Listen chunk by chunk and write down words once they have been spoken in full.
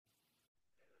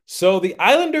So the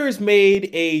Islanders made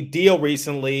a deal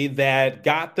recently that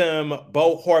got them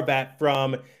Bo Horvat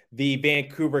from the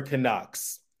Vancouver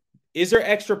Canucks. Is there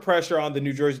extra pressure on the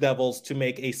New Jersey Devils to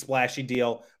make a splashy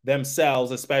deal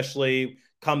themselves, especially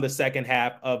come the second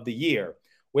half of the year?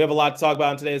 We have a lot to talk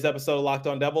about in today's episode of Locked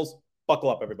On Devils. Buckle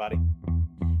up, everybody.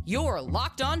 You're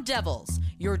Locked On Devils,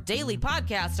 your daily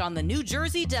podcast on the New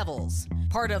Jersey Devils,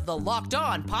 part of the Locked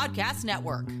On Podcast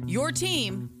Network, your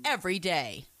team every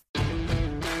day.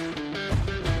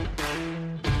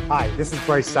 Hi, this is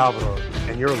Bryce Salvador,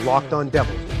 and you're Locked On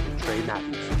Devils with Trey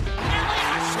Matthews.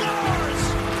 Elliott scores!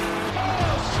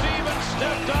 Oh, Stevens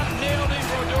stepped up, nailed him.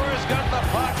 Brodor's got the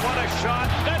puck. What a shot.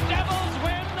 The Devils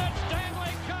win the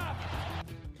Stanley Cup.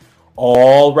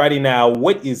 Alrighty now,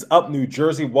 what is up, New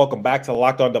Jersey? Welcome back to the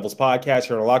Locked On Devils podcast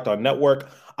here on the Locked On Network.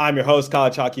 I'm your host,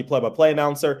 college hockey play-by-play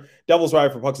announcer, Devils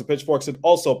writer for Pucks and Pitchforks, and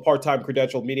also part-time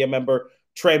credentialed media member,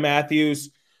 Trey Matthews.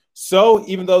 So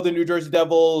even though the New Jersey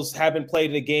Devils haven't played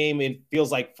in a game in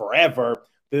feels like forever,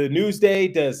 the news day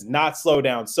does not slow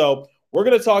down. So we're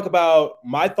going to talk about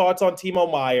my thoughts on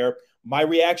Timo Meier, my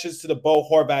reactions to the Bo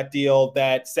Horvat deal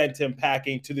that sent him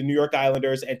packing to the New York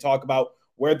Islanders, and talk about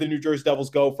where the New Jersey Devils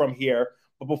go from here.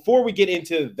 But before we get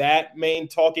into that main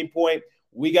talking point,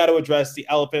 we got to address the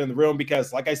elephant in the room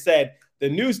because, like I said, the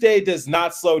news day does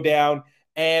not slow down.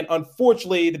 And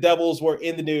unfortunately, the Devils were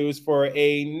in the news for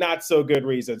a not so good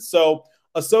reason. So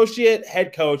associate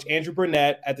head coach Andrew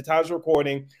Brunette, at the time of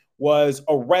recording, was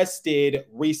arrested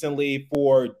recently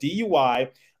for DUI.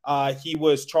 He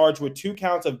was charged with 2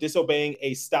 counts of disobeying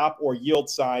a stop or yield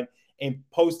sign and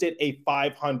posted a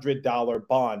 $500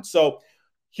 bond. So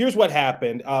here's what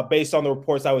happened based on the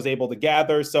reports I was able to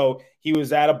gather. So he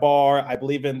was at a bar, I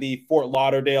believe in the Fort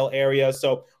Lauderdale area.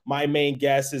 So my main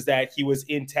guess is that he was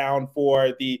in town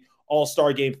for the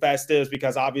All-Star Game festives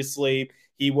because obviously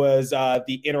he was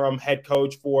the interim head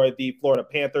coach for the Florida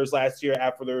Panthers last year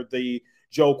after the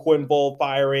Joe Quenneville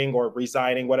firing or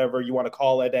resigning, whatever you want to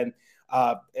call it.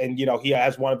 And you know, he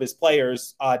has one of his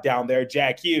players down there,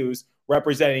 Jack Hughes,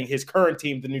 representing his current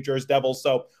team, the New Jersey Devils.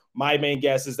 So my main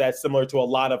guess is that similar to a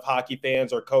lot of hockey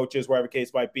fans or coaches, wherever the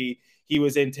case might be, he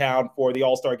was in town for the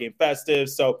All-Star Game festive.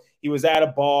 So he was at a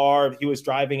bar. He was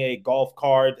driving a golf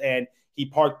cart, and he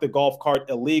parked the golf cart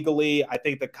illegally. I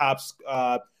think the cops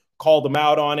called him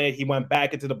out on it. He went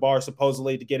back into the bar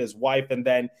supposedly to get his wife, and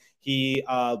then he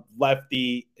left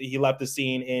the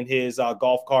scene in his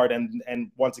golf cart.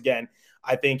 And once again,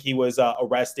 I think he was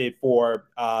arrested for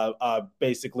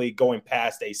basically going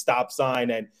past a stop sign,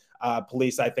 and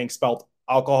police, I think, smelled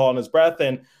alcohol in his breath,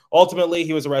 and ultimately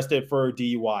he was arrested for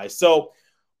DUI. So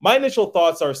my initial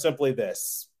thoughts are simply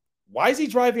this. Why is he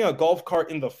driving a golf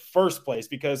cart in the first place?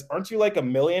 Because aren't you like a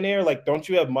millionaire? Like, don't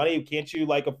you have money? Can't you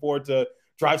like afford to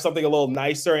drive something a little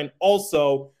nicer? And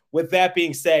also, with that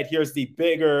being said, here's the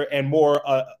bigger and more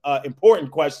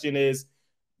important question is,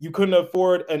 you couldn't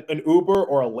afford an Uber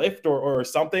or a Lyft or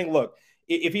something? Look,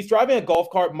 if he's driving a golf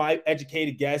cart, my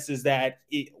educated guess is that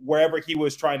wherever he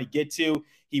was trying to get to,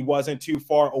 he wasn't too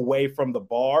far away from the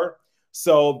bar.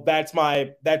 So that's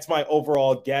my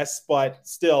overall guess. But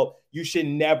still, you should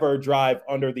never drive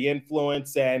under the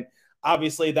influence. And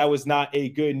obviously, that was not a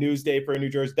good news day for New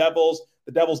Jersey Devils.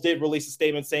 The Devils did release a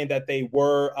statement saying that they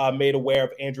were made aware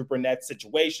of Andrew Brunette's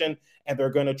situation, and they're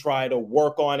going to try to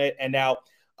work on it. And now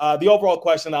the overall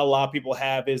question that a lot of people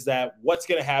have is that what's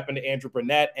going to happen to Andrew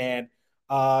Brunette? And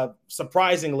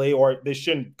surprisingly, or this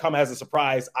shouldn't come as a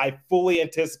surprise, I fully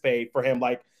anticipate for him,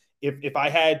 like, if I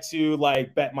had to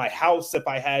like bet my house, if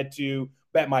I had to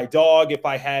bet my dog, if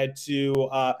I had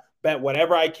to bet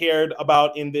whatever I cared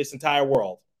about in this entire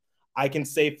world, I can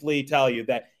safely tell you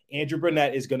that Andrew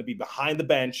Brunette is going to be behind the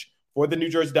bench for the New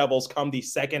Jersey Devils come the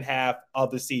second half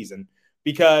of the season,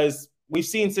 because we've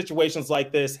seen situations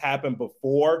like this happen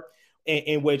before,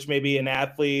 in which maybe an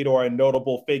athlete or a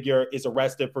notable figure is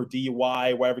arrested for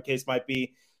DUI, whatever the case might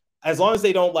be. As long as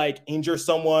they don't like injure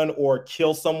someone or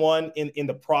kill someone in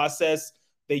the process,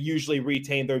 they usually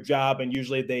retain their job, and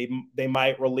usually they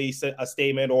might release a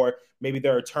statement, or maybe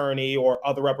their attorney or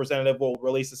other representative will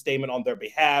release a statement on their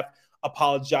behalf,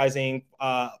 apologizing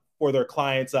for their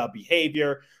client's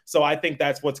behavior. So I think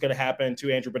that's what's going to happen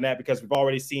to Andrew Brunette, because we've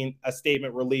already seen a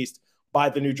statement released by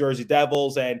the New Jersey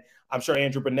Devils, and I'm sure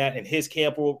Andrew Brunette and his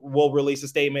camp will release a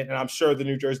statement, and I'm sure the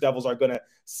New Jersey Devils are going to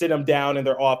sit him down in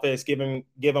their office, give him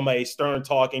a stern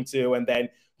talking to, and then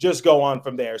just go on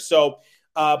from there. So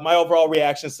my overall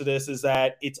reactions to this is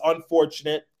that it's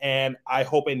unfortunate, and I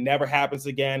hope it never happens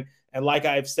again. And like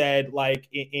I've said, like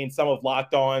in some of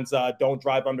Locked On's Don't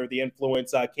Drive Under the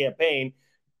Influence campaign,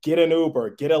 get an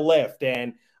Uber, get a Lyft,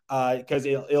 and because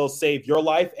it'll save your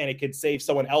life and it could save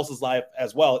someone else's life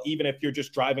as well, even if you're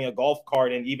just driving a golf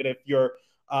cart and even if you're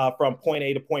from point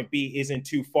A to point B isn't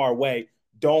too far away.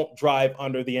 Don't drive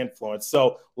under the influence.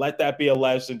 So let that be a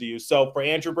lesson to you. So for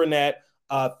Andrew Burnett,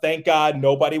 thank God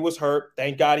nobody was hurt.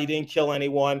 Thank God he didn't kill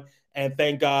anyone. And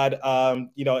thank God,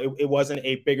 it wasn't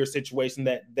a bigger situation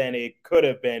than it could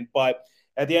have been. But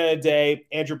at the end of the day,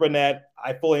 Andrew Burnett,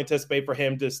 I fully anticipate for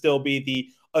him to still be the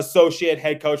associate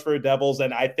head coach for the Devils.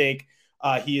 And I think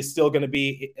he is still going to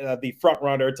be the front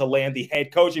runner to land the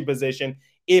head coaching position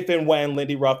if and when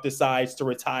Lindy Ruff decides to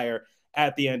retire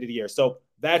at the end of the year. So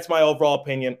that's my overall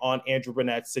opinion on Andrew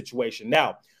Burnett's situation.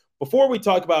 Now, before we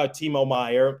talk about Timo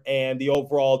Meier and the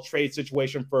overall trade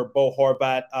situation for Bo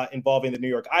Horvat involving the New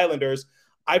York Islanders,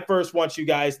 I first want you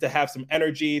guys to have some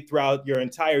energy throughout your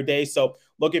entire day. So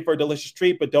looking for a delicious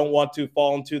treat, but don't want to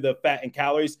fall into the fat and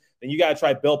calories, then you got to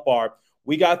try Built Bar.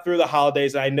 We got through the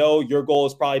holidays, and I know your goal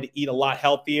is probably to eat a lot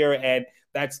healthier, and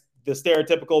that's the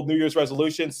stereotypical New Year's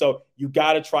resolution. So you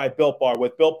got to try Built Bar.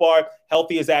 With Built Bar,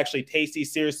 healthy is actually tasty.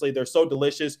 Seriously, they're so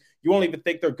delicious. You won't even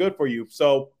think they're good for you.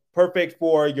 So perfect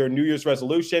for your New Year's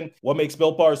resolution. What makes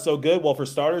Built Bars so good? Well, for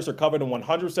starters, they're covered in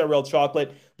 100% real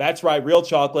chocolate. That's right, real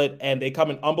chocolate. And they come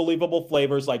in unbelievable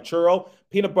flavors like churro,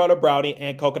 peanut butter brownie,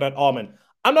 and coconut almond.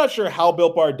 I'm not sure how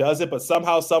Built Bar does it, but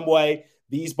somehow, some way,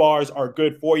 these bars are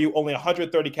good for you. Only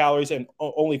 130 calories and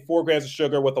only 4 grams of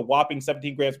sugar with a whopping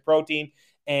 17 grams of protein.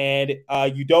 And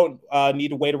you don't need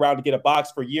to wait around to get a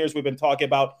box. For years, we've been talking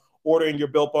about ordering your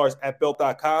Built Bars at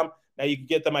Built.com. Now you can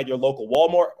get them at your local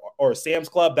Walmart or Sam's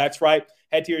Club. That's right.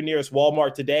 Head to your nearest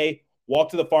Walmart today, walk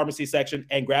to the pharmacy section,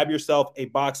 and grab yourself a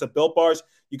box of Built Bars.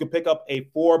 You can pick up a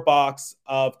 4-box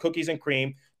of cookies and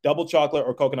cream, double chocolate,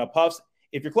 or coconut puffs.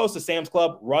 If you're close to Sam's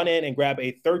Club, run in and grab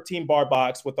a 13-bar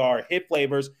box with our hit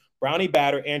flavors, brownie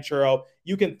batter, and churro.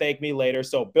 You can thank me later.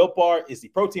 So Built Bar is the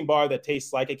protein bar that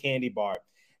tastes like a candy bar.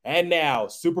 And now,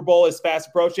 Super Bowl is fast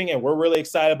approaching, and we're really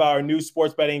excited about our new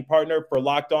sports betting partner for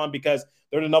Locked On because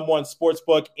they're the #1 sports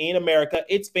book in America.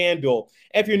 It's FanDuel.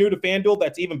 And if you're new to FanDuel,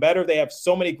 that's even better. They have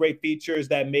so many great features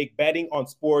that make betting on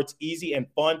sports easy and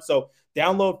fun. So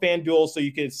download FanDuel so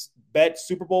you can bet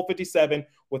Super Bowl 57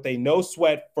 with a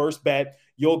no-sweat first bet.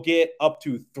 You'll get up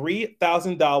to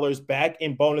 $3,000 back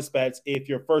in bonus bets if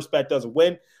your first bet doesn't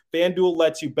win. FanDuel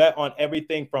lets you bet on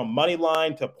everything from money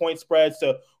line to point spreads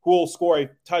to who will score a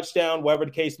touchdown, whatever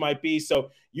the case might be. So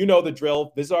you know the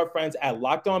drill. Visit our friends at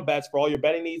Locked On Bets for all your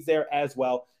betting needs there as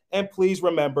well. And please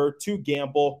remember to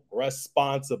gamble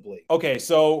responsibly. Okay,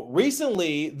 so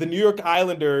recently the New York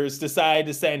Islanders decided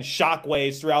to send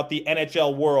shockwaves throughout the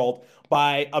NHL world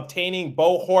by obtaining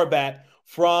Bo Horvat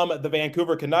from the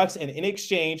Vancouver Canucks. And in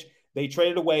exchange, they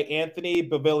traded away Anthony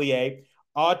Beauvillier,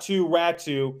 Aatu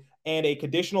Räty, and a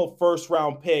conditional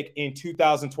first-round pick in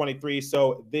 2023,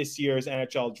 so this year's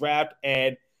NHL draft,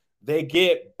 and they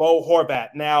get Bo Horvat.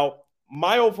 Now,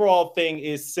 my overall thing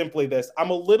is simply this. I'm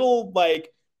a little,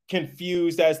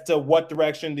 confused as to what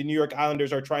direction the New York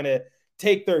Islanders are trying to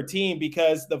take their team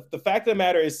because the fact of the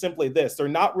matter is simply this. They're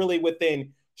not really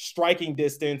within striking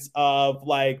distance of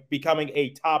becoming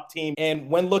a top team. And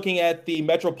when looking at the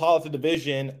Metropolitan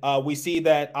Division, we see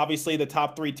that obviously the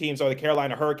top 3 teams are the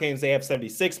Carolina Hurricanes. They have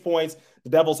 76 points. The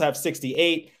Devils have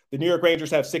 68. The New York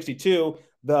Rangers have 62.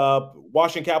 The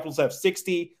Washington Capitals have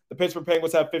 60. The Pittsburgh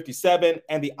Penguins have 57.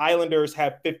 And the Islanders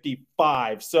have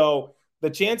 55. So the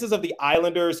chances of the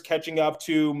Islanders catching up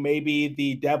to maybe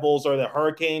the Devils or the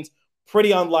Hurricanes,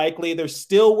 pretty unlikely. They're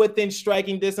still within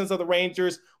striking distance of the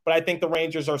Rangers, but I think the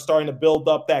Rangers are starting to build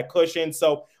up that cushion.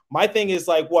 So my thing is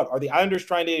what? Are the Islanders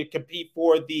trying to compete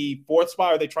for the 4th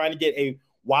spot? Are they trying to get a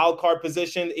wild card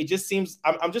position? It just seems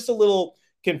I'm just a little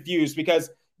confused because,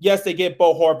 yes, they get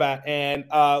Bo Horvat. And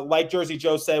like Jersey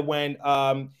Joe said when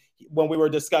we were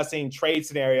discussing trade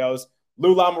scenarios,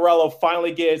 Lou Lamoriello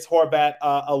finally gets Horvat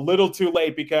a little too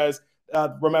late because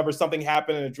remember, something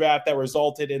happened in the draft that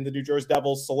resulted in the New Jersey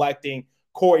Devils selecting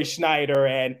Corey Schneider,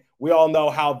 and we all know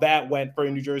how that went for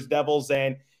the New Jersey Devils.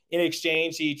 And in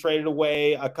exchange, he traded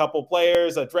away a couple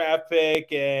players, a draft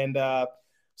pick, and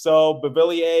so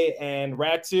Beauvillier and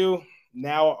Räty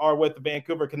now are with the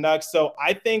Vancouver Canucks. So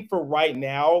I think for right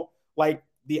now,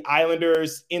 the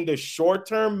Islanders in the short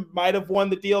term might have won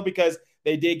the deal because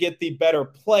they did get the better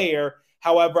player.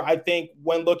 However, I think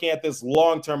when looking at this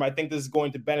long term, I think this is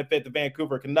going to benefit the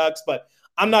Vancouver Canucks, but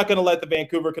I'm not going to let the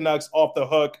Vancouver Canucks off the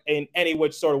hook in any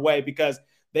which sort of way because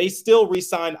they still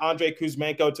re-signed Andrei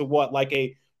Kuzmenko to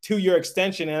a 2-year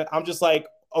extension. And I'm just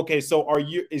okay, so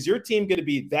is your team going to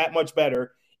be that much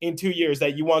better in 2 years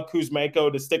that you want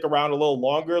Kuzmenko to stick around a little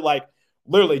longer?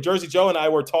 Literally, Jersey Joe and I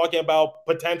were talking about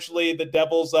potentially the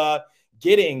Devils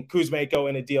getting Kuzmenko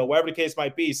in a deal, whatever the case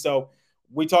might be. So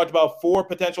we talked about 4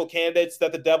 potential candidates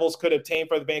that the Devils could obtain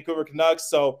for the Vancouver Canucks.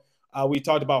 So we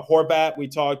talked about Horvat. We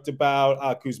talked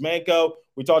about Kuzmenko.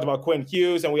 We talked about Quinn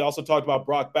Hughes. And we also talked about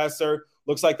Brock Boeser.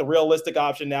 Looks like the realistic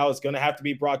option now is going to have to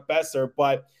be Brock Boeser.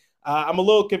 But I'm a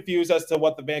little confused as to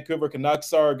what the Vancouver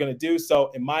Canucks are going to do.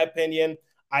 So in my opinion,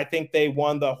 I think they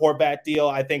won the Horvat deal.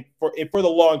 I think for the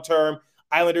long term,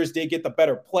 Islanders did get the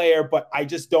better player, but I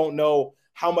just don't know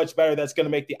how much better that's going to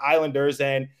make the Islanders.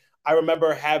 And I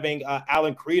remember having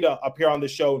Alan Krita appear on the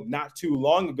show not too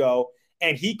long ago,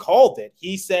 and he called it.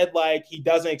 He said, like, he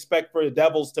doesn't expect for the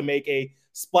Devils to make a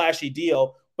splashy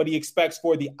deal, but he expects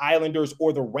for the Islanders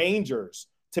or the Rangers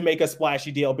to make a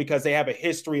splashy deal because they have a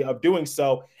history of doing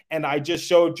so. And I just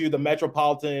showed you the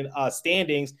Metropolitan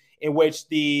standings in which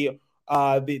the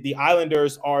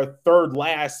Islanders are third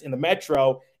last in the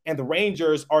Metro, and the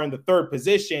Rangers are in the third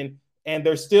position, and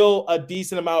they're still a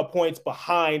decent amount of points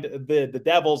behind the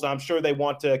Devils. I'm sure they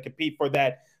want to compete for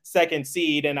that second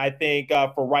seed, and I think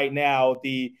for right now,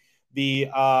 the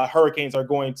Hurricanes are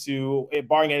going to,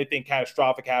 barring anything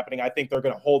catastrophic happening, I think they're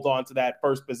going to hold on to that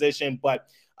first position. But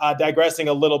digressing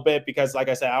a little bit, because like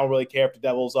I said, I don't really care if the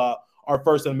Devils are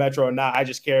first in the Metro or not. I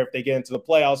just care if they get into the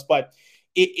playoffs. But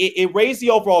it raised the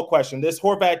overall question. This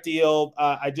Horvat deal,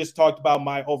 I just talked about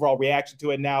my overall reaction to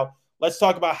it. Now, let's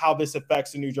talk about how this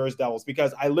affects the New Jersey Devils,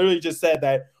 because I literally just said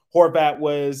that Horvat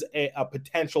was a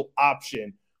potential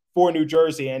option for New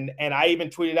Jersey. And I even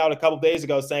tweeted out a couple of days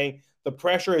ago saying the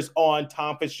pressure is on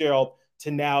Tom Fitzgerald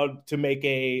to make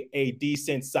a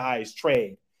decent sized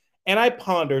trade. And I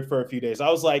pondered for a few days. I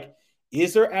was like,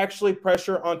 is there actually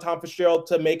pressure on Tom Fitzgerald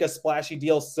to make a splashy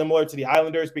deal similar to the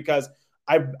Islanders? Because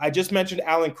I just mentioned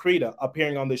Alan Krita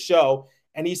appearing on the show,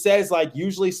 and he says, like,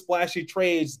 usually splashy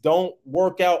trades don't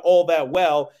work out all that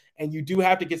well, and you do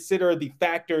have to consider the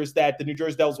factors that the New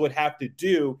Jersey Devils would have to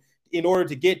do in order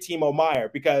to get Timo Meier.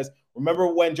 Because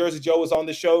remember when Jersey Joe was on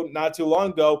the show not too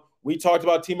long ago, we talked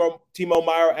about Timo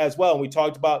Meier as well, and we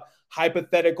talked about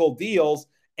hypothetical deals.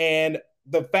 And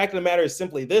the fact of the matter is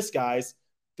simply this, guys.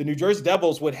 The New Jersey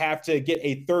Devils would have to get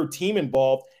a third team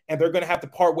involved, and they're going to have to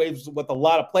part ways with a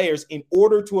lot of players in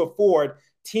order to afford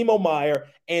Timo Meier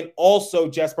and also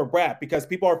Jesper Bratt, because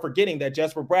people are forgetting that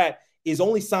Jesper Bratt is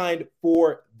only signed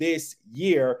for this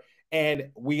year, and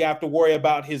we have to worry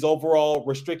about his overall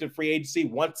restricted free agency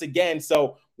once again.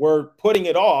 So we're putting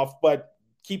it off, but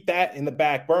keep that in the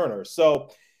back burner. So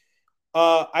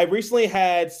I recently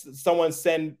had someone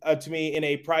send to me in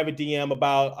a private DM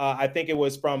about, I think it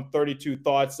was from 32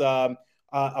 Thoughts, a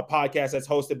podcast that's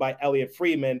hosted by Elliot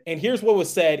Friedman. And here's what was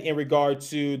said in regard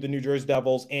to the New Jersey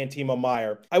Devils and Timo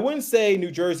Meier. I wouldn't say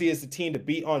New Jersey is the team to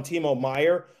beat on Timo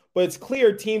Meier, but it's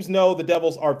clear teams know the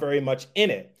Devils are very much in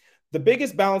it. The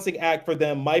biggest balancing act for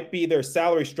them might be their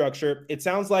salary structure. It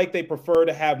sounds like they prefer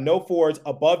to have no forwards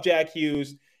above Jack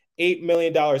Hughes, $8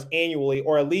 million annually,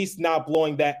 or at least not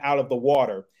blowing that out of the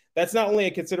water. That's not only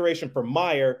a consideration for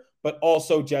Meier, but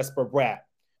also Jesper Bratt.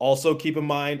 Also, keep in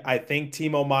mind, I think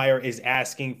Timo Meier is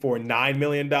asking for $9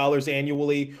 million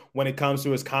annually when it comes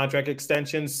to his contract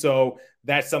extension. So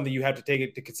that's something you have to take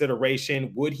into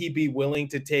consideration. Would he be willing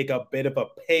to take a bit of a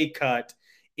pay cut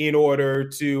in order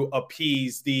to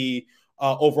appease the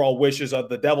overall wishes of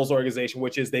the Devils organization,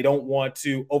 which is they don't want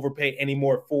to overpay any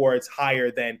more forwards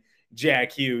higher than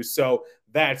Jack Hughes? So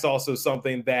that's also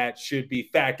something that should be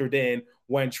factored in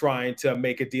when trying to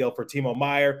make a deal for Timo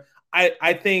Meier.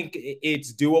 I think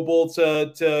it's doable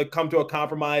to come to a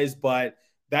compromise, but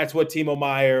that's what Timo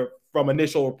Meier, from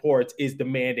initial reports, is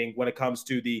demanding when it comes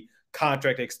to the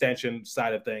contract extension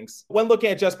side of things. When looking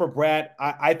at Jesper Bratt,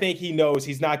 I think he knows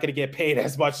he's not going to get paid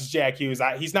as much as Jack Hughes.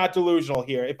 He's not delusional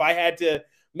here. If I had to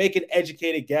make an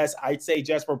educated guess, I'd say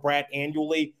Jesper Bratt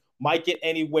annually might get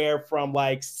anywhere from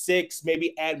like $6,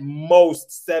 maybe at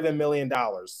most $7 million.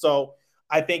 So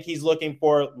I think he's looking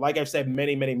for, like I've said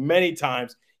many, many, many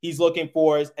times, he's looking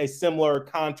for a similar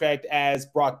contract as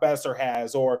Brock Boeser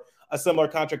has, or a similar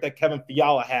contract that Kevin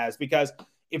Fiala has. Because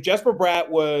if Jesper Bratt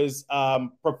was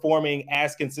performing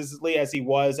as consistently as he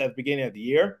was at the beginning of the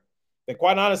year, then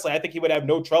quite honestly, I think he would have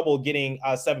no trouble getting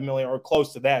 $7 million or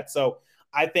close to that. So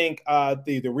I think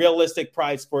the realistic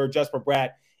price for Jesper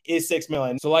Bratt is $6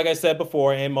 million. So like I said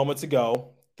before and moments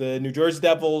ago, the New Jersey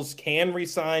Devils can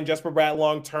re-sign Jesper Bratt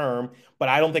long-term, but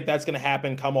I don't think that's going to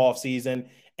happen come off season.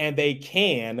 And they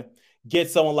can get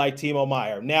someone like Timo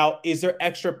Meier. Now, is there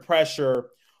extra pressure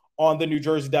on the New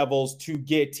Jersey Devils to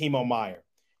get Timo Meier?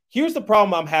 Here's the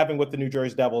problem I'm having with the New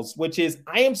Jersey Devils, which is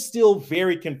I am still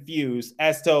very confused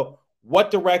as to what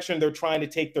direction they're trying to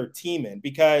take their team in.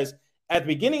 Because at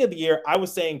the beginning of the year, I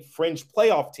was saying fringe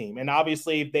playoff team. And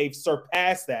obviously, they've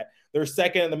surpassed that. They're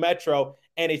second in the Metro,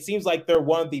 and it seems like they're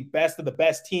one of the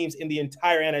best teams in the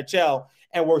entire NHL,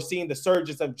 and we're seeing the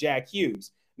surges of Jack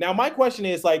Hughes. Now, my question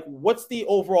is, like, what's the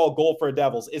overall goal for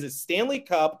Devils? Is it Stanley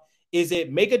Cup? Is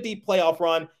it make a deep playoff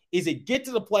run? Is it get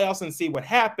to the playoffs and see what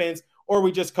happens? Or are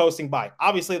we just coasting by?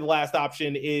 Obviously, the last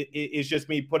option is just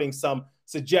me putting some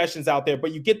suggestions out there,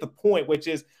 but you get the point, which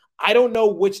is I don't know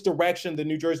which direction the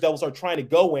New Jersey Devils are trying to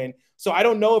go in. So I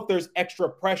don't know if there's extra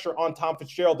pressure on Tom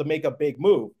Fitzgerald to make a big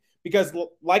move. Because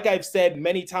like I've said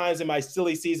many times in my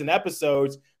silly season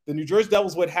episodes, the New Jersey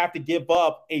Devils would have to give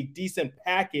up a decent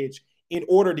package in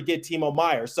order to get Timo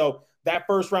Meier. So that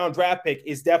first round draft pick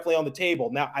is definitely on the table.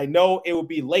 Now, I know it would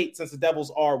be late since the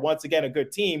Devils are once again a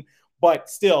good team, but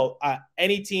still,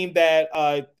 any team that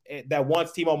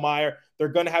wants Timo Meier, they're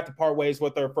going to have to part ways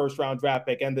with their first round draft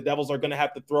pick. And the Devils are going to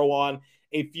have to throw on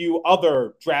a few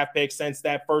other draft picks since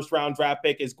that first round draft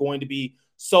pick is going to be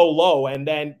so low. And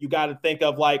then you got to think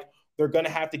of like, they're going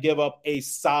to have to give up a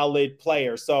solid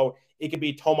player. So it could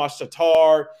be Tomas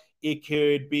Tatar. It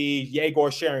could be Yegor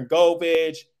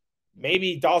Sharangovich.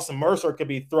 Maybe Dawson Mercer could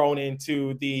be thrown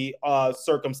into the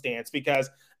circumstance because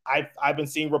I've been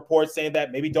seeing reports saying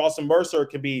that maybe Dawson Mercer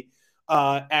could be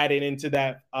added into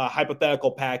that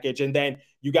hypothetical package. And then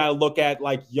you got to look at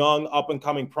like young up and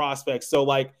coming prospects. So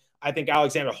like, I think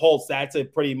Alexander Holtz, that's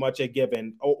pretty much a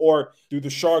given. Or do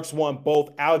the Sharks want both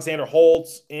Alexander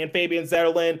Holtz and Fabian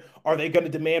Zetterlund? Are they going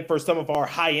to demand for some of our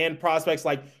high-end prospects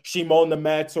like Shimon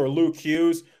Nemets or Luke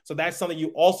Hughes? So that's something you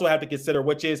also have to consider,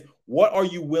 which is what are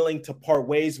you willing to part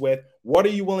ways with? What are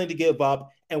you willing to give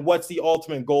up? And what's the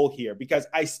ultimate goal here? Because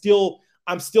I'm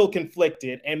still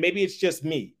conflicted, and maybe it's just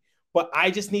me, but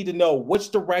I just need to know which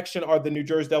direction are the New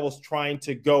Jersey Devils trying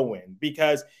to go in?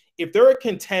 Because if they're a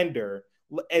contender,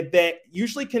 that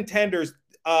usually contenders,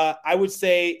 I would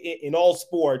say in all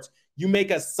sports, you make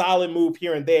a solid move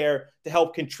here and there to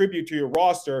help contribute to your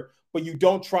roster, but you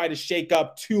don't try to shake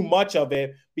up too much of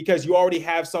it because you already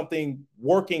have something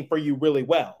working for you really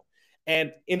well.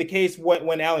 And in the case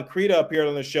when Alan Kreda appeared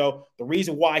on the show, the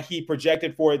reason why he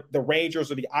projected for the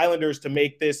Rangers or the Islanders to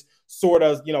make this sort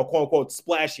of, quote unquote,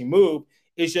 splashy move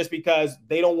is just because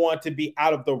they don't want to be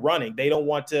out of the running. They don't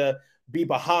want to be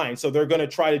behind. So they're going to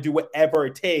try to do whatever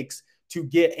it takes to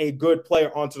get a good player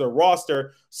onto the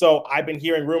roster. So I've been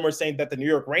hearing rumors saying that the New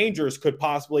York Rangers could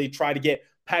possibly try to get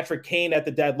Patrick Kane at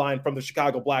the deadline from the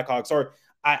Chicago Blackhawks. Or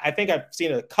I think I've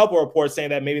seen a couple of reports saying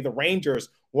that maybe the Rangers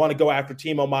want to go after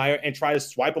Timo Meier and try to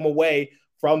swipe him away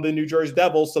from the New Jersey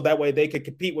Devils so that way they could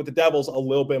compete with the Devils a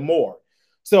little bit more.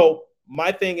 So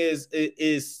my thing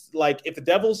is like if the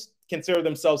Devils consider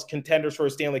themselves contenders for a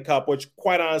Stanley Cup, which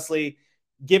quite honestly,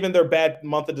 given their bad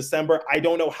month of December, I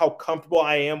don't know how comfortable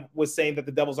I am with saying that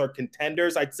the Devils are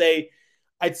contenders. I'd say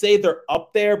they're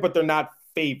up there, but they're not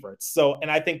favorites. So, and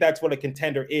I think that's what a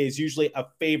contender is, usually a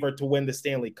favorite to win the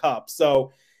Stanley Cup.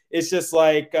 So it's just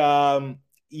like, I'm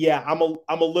a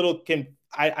little,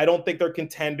 I don't think they're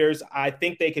contenders. I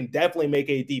think they can definitely make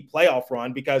a deep playoff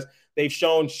run because they've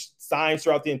shown signs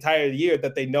throughout the entire year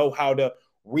that they know how to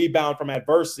rebound from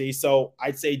adversity. So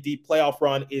I'd say deep playoff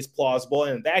run is plausible.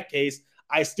 And in that case,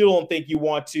 I still don't think you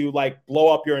want to like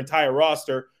blow up your entire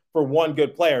roster for one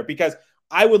good player because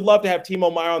I would love to have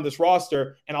Timo Meier on this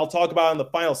roster, and I'll talk about it in the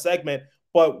final segment,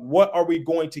 but what are we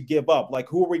going to give up? Like,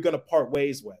 who are we going to part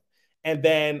ways with? And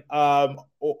then,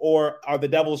 or are the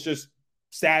Devils just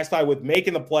satisfied with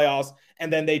making the playoffs,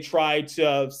 and then they try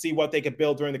to see what they could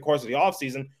build during the course of the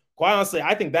offseason? Quite honestly,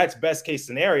 I think that's best case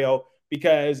scenario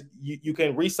because you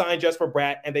can re-sign Jesper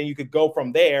Bratt, and then you could go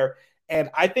from there. And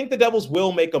I think the Devils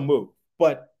will make a move,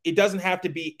 but it doesn't have to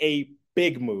be a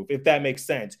big move, if that makes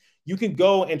sense. You can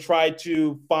go and try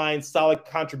to find solid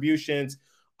contributions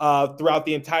throughout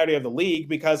the entirety of the league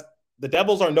because the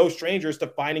Devils are no strangers to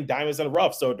finding diamonds in the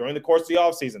rough. So during the course of the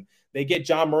offseason, they get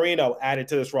John Marino added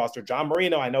to this roster. John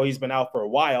Marino, I know he's been out for a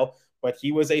while, but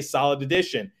he was a solid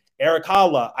addition. Erik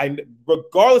Haula,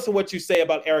 regardless of what you say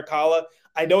about Erik Haula,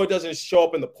 I know it doesn't show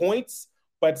up in the points,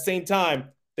 but at the same time,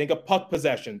 think of puck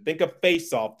possession, think of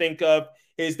faceoff, think of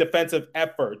his defensive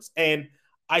efforts. And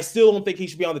I still don't think he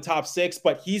should be on the top six,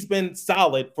 but he's been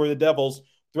solid for the Devils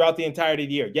throughout the entirety of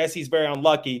the year. Yes, he's very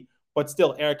unlucky, but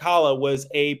still, Erik Haula was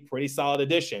a pretty solid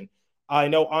addition. I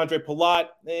know Andre Palat,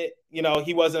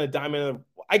 he wasn't a diamond.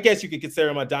 I guess you could consider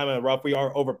him a diamond in the rough. We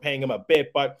are overpaying him a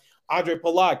bit, but Andre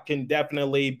Palat can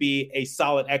definitely be a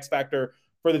solid X factor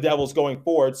for the Devils going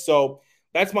forward. So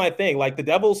that's my thing. Like the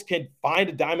Devils can find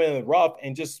a diamond in the rough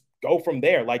and just go from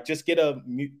there. Like just get a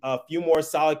few more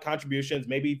solid contributions,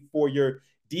 maybe for your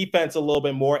defense a little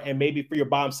bit more, and maybe for your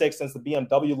bottom six, since the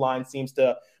BMW line seems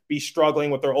to be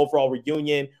struggling with their overall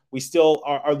reunion. We still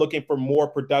are looking for more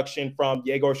production from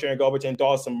Yegor Sharangovich and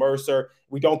Dawson Mercer.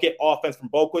 We don't get offense from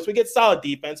Boquist. We get solid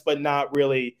defense, but not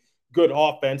really good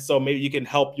offense. So maybe you can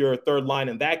help your third line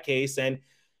in that case and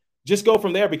just go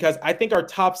from there, because I think our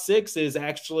top six is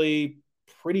actually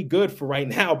pretty good for right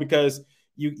now, because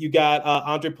you got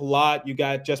Andre Palat, you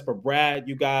got Jesper Bratt,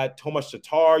 you got Tomas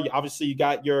Tatar, obviously you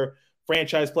got your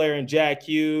franchise player in Jack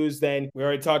Hughes. Then we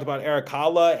already talked about Erik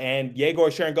Haula and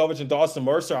Yegor Sharangovich and Dawson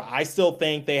Mercer. I still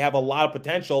think they have a lot of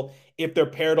potential if they're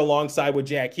paired alongside with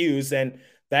Jack Hughes. And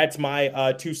that's my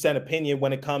 2-cent opinion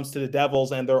when it comes to the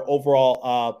Devils and their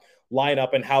overall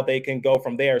lineup and how they can go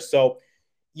from there. So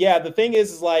yeah, the thing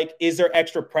is like, is there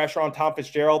extra pressure on Tom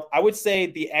Fitzgerald? I would say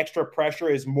the extra pressure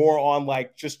is more on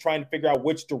like just trying to figure out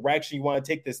which direction you want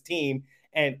to take this team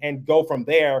and go from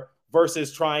there,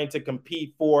 versus trying to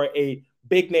compete for a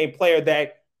big name player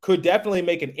that could definitely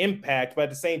make an impact. But at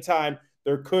the same time,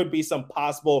 there could be some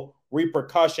possible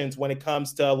repercussions when it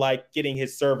comes to like getting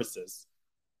his services.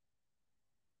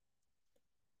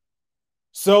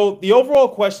 So the overall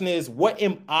question is, what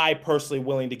am I personally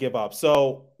willing to give up?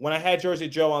 So when I had Jersey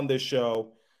Joe on this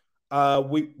show,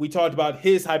 we talked about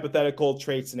his hypothetical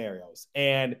trade scenarios,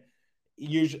 and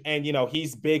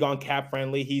he's big on cap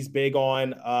friendly. He's big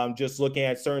on just looking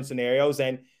at certain scenarios,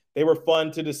 and they were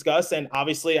fun to discuss. And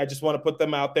obviously, I just want to put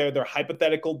them out there. They're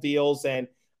hypothetical deals, and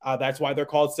that's why they're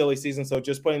called silly season. So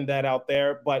just putting that out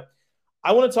there. But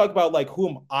I want to talk about like, who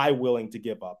am I willing to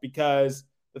give up? Because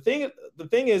the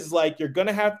thing is, like, you're going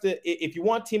to have to, if you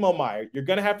want Timo Meier, you're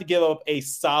going to have to give up a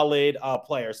solid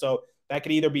player. So that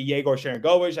could either be Yegor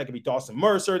Sharangovich, that could be Dawson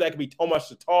Mercer, that could be Tomas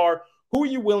Tatar. Who are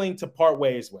you willing to part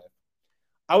ways with?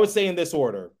 I would say in this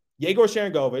order: Yegor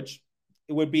Sharangovich,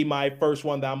 it would be my first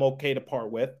one that I'm okay to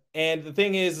part with. And the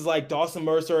thing is like, Dawson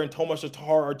Mercer and Tomas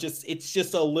Tatar are it's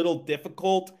just a little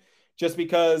difficult, just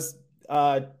because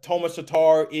Tomas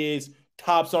Tatar is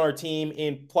tops on our team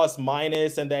in plus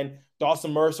minus, and then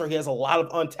Dawson Mercer, he has a lot of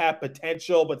untapped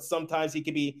potential, but sometimes he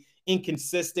can be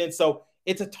inconsistent. So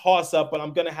it's a toss-up, but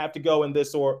I'm going to have to go in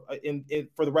this or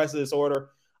for the rest of this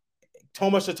order: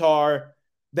 Tomas Tatar,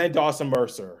 then Dawson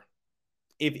Mercer,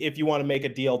 if you want to make a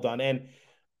deal done. And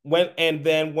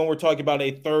then when we're talking about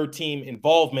a third team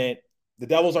involvement, the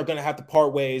Devils are going to have to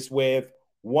part ways with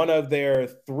one of their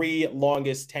 3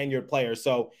 longest tenured players.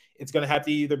 So it's going to have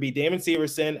to either be Damon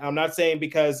Severson. I'm not saying,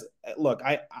 because look,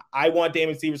 I want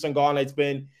Damon Severson gone.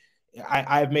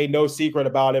 I've made no secret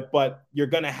about it, but you're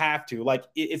going to have to. Like,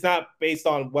 it's not based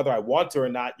on whether I want to or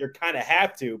not. You're kind of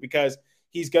have to, because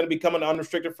he's going to become an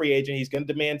unrestricted free agent. He's going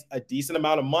to demand a decent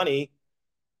amount of money.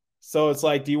 So it's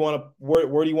like,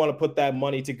 where do you want to put that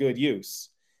money to good use?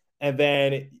 And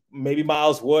then maybe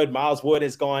Miles Wood. Miles Wood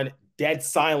has gone dead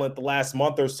silent the last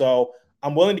month or so.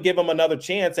 I'm willing to give him another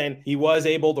chance, and he was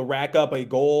able to rack up a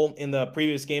goal in the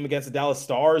previous game against the Dallas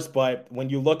Stars. But when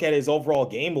you look at his overall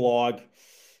game log,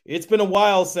 it's been a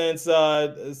while since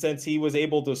he was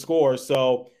able to score.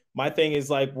 So my thing is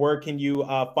like, where can you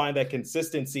find that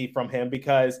consistency from him?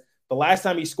 Because the last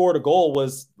time he scored a goal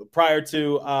was prior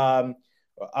to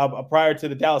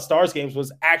the Dallas Stars games,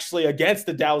 was actually against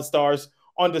the Dallas Stars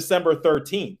on December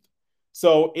 13th.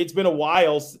 So it's been a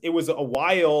while. It was a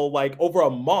while, like over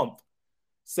a month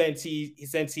since he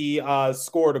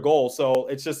scored a goal. So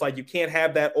it's just like, you can't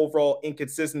have that overall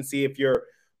inconsistency if you're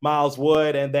Miles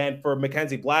Wood. And then for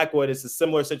Mackenzie Blackwood, it's a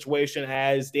similar situation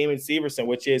as Damon Severson,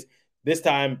 which is this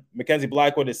time Mackenzie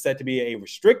Blackwood is set to be a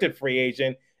restricted free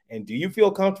agent. And do you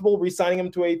feel comfortable re-signing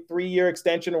him to a 3-year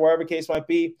extension or whatever the case might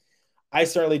be? I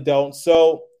certainly don't.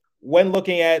 So when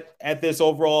looking at this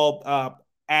overall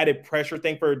added pressure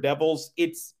thing for Devils,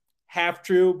 it's half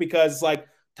true, because like,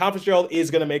 Tom Fitzgerald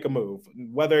is going to make a move,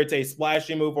 whether it's a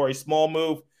splashy move or a small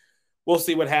move. We'll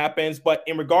see what happens. But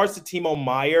in regards to Timo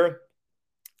Meier,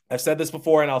 I've said this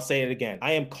before and I'll say it again.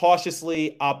 I am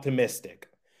cautiously optimistic.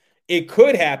 It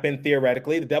could happen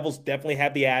theoretically. The Devils definitely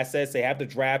have the assets. They have the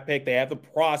draft pick. They have the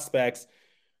prospects.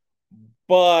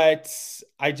 But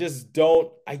I just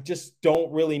don't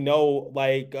really know,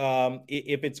 like,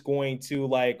 if it's going to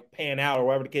like pan out or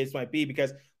whatever the case might be,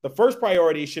 because the first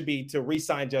priority should be to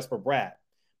re-sign Jesper Bratt,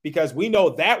 because we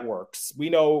know that works. We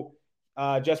know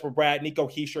Jesper Bratt, Nico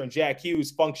Hischier, and Jack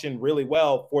Hughes function really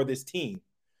well for this team,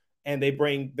 and they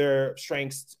bring their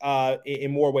strengths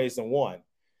in more ways than one.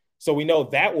 So we know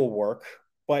that will work,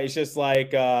 but it's just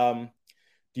like,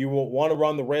 do you want to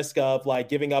run the risk of like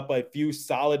giving up a few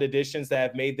solid additions that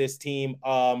have made this team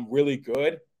really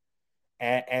good,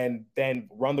 and then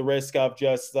run the risk of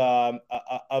just of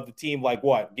the team like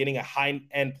getting a high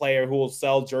end player who will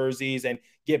sell jerseys and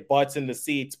get butts in the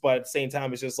seats, but at the same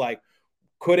time, it's just like,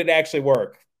 could it actually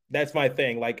work? That's my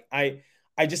thing. Like I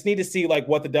just need to see like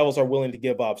what the Devils are willing to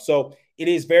give up. So it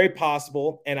is very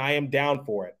possible, and I am down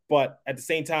for it. But at the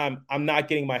same time, I'm not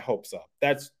getting my hopes up.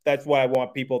 That's what I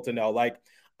want people to know. Like,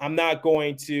 I'm not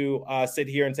going to sit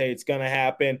here and say it's going to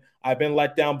happen. I've been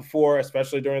let down before,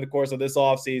 especially during the course of this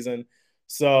offseason.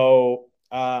 So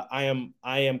I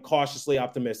am cautiously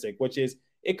optimistic, which is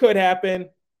it could happen,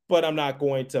 but I'm not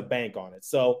going to bank on it.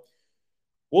 So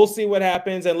we'll see what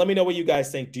happens, and let me know what you guys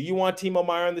think. Do you want Timo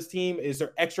Meier on this team? Is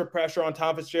there extra pressure on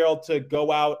Tom Fitzgerald to go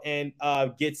out and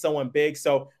get someone big?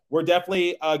 So we're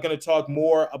definitely going to talk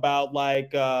more about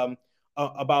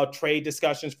about trade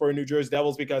discussions for New Jersey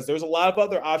Devils, because there's a lot of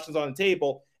other options on the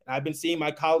table. And I've been seeing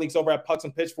my colleagues over at Pucks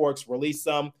and Pitchforks release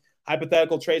some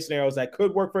hypothetical trade scenarios that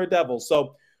could work for the Devils.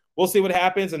 So we'll see what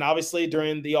happens. And obviously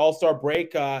during the All-Star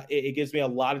break, it gives me a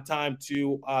lot of time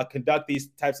to conduct ththese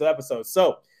types of episodes.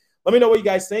 So let me know what you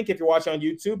guys think. If you're watching on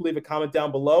YouTube, leave a comment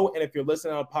down below. And if you're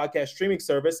listening on a podcast streaming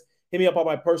service, hit me up on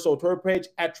my personal Twitter page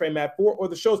at TreyMatt4 or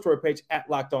the show's Twitter page at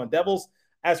Locked On Devils.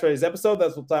 As for today's episode,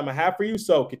 that's what time I have for you.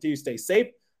 So continue to stay safe.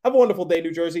 Have a wonderful day,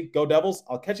 New Jersey. Go Devils.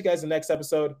 I'll catch you guys in the next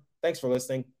episode. Thanks for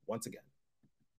listening once again.